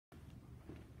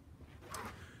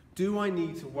Do I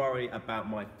need to worry about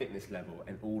my fitness level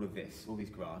and all of this, all these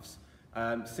graphs?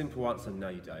 Simple answer, no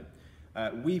you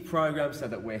don't. We program so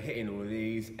that we're hitting all of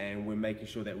these and we're making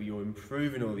sure that you're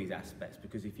improving all these aspects,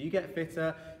 because if you get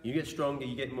fitter, you get stronger,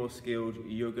 you get more skilled,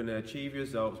 you're going to achieve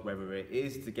results, whether it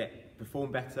is to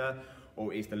perform better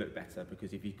or it is to look better,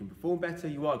 because if you can perform better,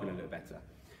 you are going to look better.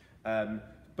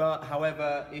 But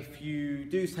however, if you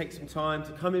do take some time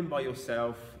to come in by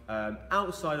yourself,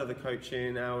 outside of the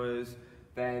coaching hours,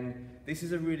 then this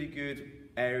is a really good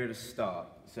area to start.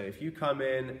 So if you come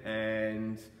in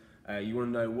and you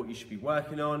want to know what you should be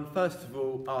working on, first of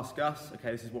all, ask us,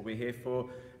 okay, this is what we're here for.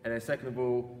 And then second of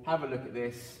all, have a look at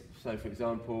this. So for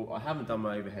example, I haven't done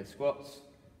my overhead squats.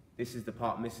 This is the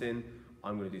part missing.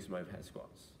 I'm going to do some overhead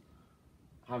squats.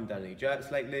 I haven't done any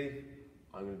jerks lately.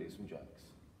 I'm going to do some jerks.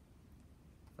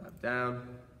 Up, down.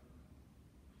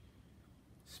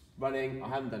 Running, I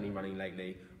haven't done any running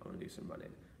lately. I'm going to do some running.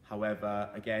 However,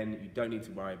 again, you don't need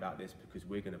to worry about this because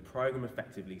we're going to program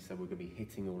effectively, so we're going to be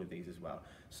hitting all of these as well.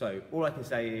 So all I can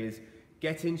say is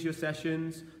get into your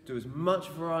sessions, do as much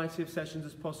variety of sessions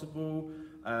as possible,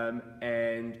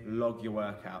 and log your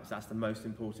workouts. That's the most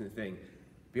important thing.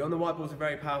 Beyond the Whiteboard is a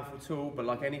very powerful tool, but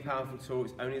like any powerful tool,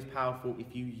 it's only as powerful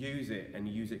if you use it and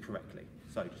use it correctly.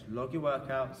 So just log your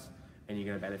workouts and you're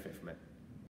going to benefit from it.